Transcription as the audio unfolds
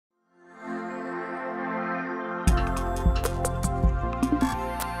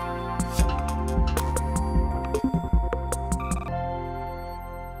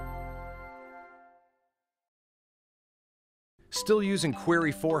Still using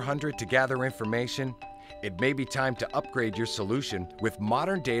Query 400 to gather information? It may be time to upgrade your solution with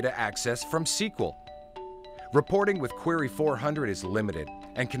modern data access from SQL. Reporting with Query 400 is limited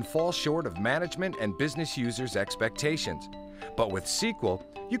and can fall short of management and business users' expectations. But with SQL,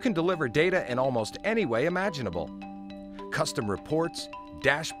 you can deliver data in almost any way imaginable. Custom reports,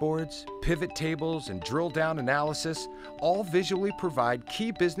 dashboards, pivot tables, and drill-down analysis all visually provide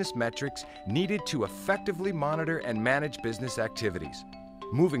key business metrics needed to effectively monitor and manage business activities.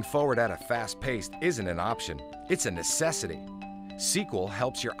 Moving forward at a fast pace isn't an option, it's a necessity. SQL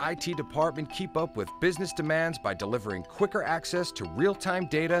helps your IT department keep up with business demands by delivering quicker access to real-time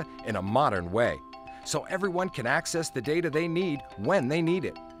data in a modern way, so everyone can access the data they need when they need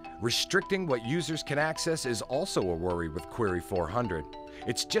it. Restricting what users can access is also a worry with Query 400.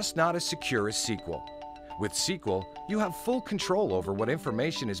 It's just not as secure as SQL. With SQL, you have full control over what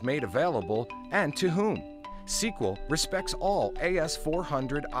information is made available and to whom. SQL respects all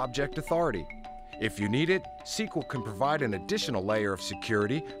AS400 object authority. If you need it, SQL can provide an additional layer of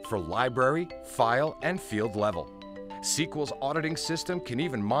security for library, file, and field level. SQL's auditing system can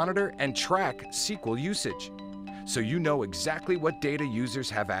even monitor and track SQL usage, so you know exactly what data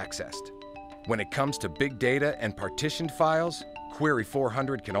users have accessed. When it comes to big data and partitioned files, Query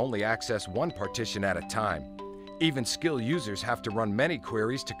 400 can only access one partition at a time. Even skilled users have to run many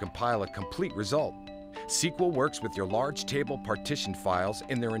queries to compile a complete result. SQL works with your large table partition files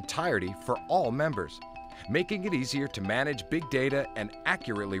in their entirety for all members, making it easier to manage big data and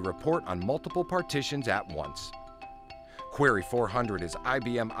accurately report on multiple partitions at once. Query 400 is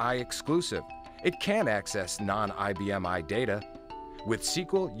IBM I exclusive. It can access non-IBM I data. With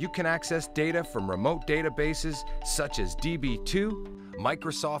SQL, you can access data from remote databases such as DB2,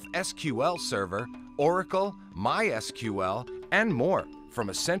 Microsoft SQL Server, Oracle, MySQL, and more from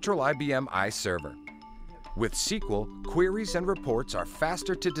a central IBM I server. With SQL, queries and reports are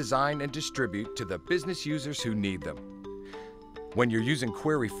faster to design and distribute to the business users who need them. When you're using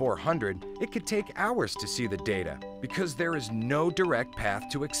Query 400, it could take hours to see the data because there is no direct path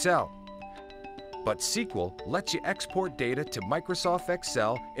to Excel. But SQL lets you export data to Microsoft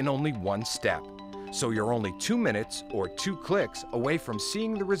Excel in only one step, so you're only 2 minutes or 2 clicks away from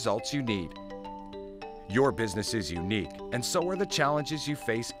seeing the results you need. Your business is unique, and so are the challenges you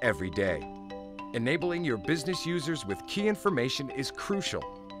face every day. Enabling your business users with key information is crucial.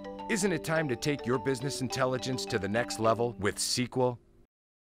 Isn't it time to take your business intelligence to the next level with SQL?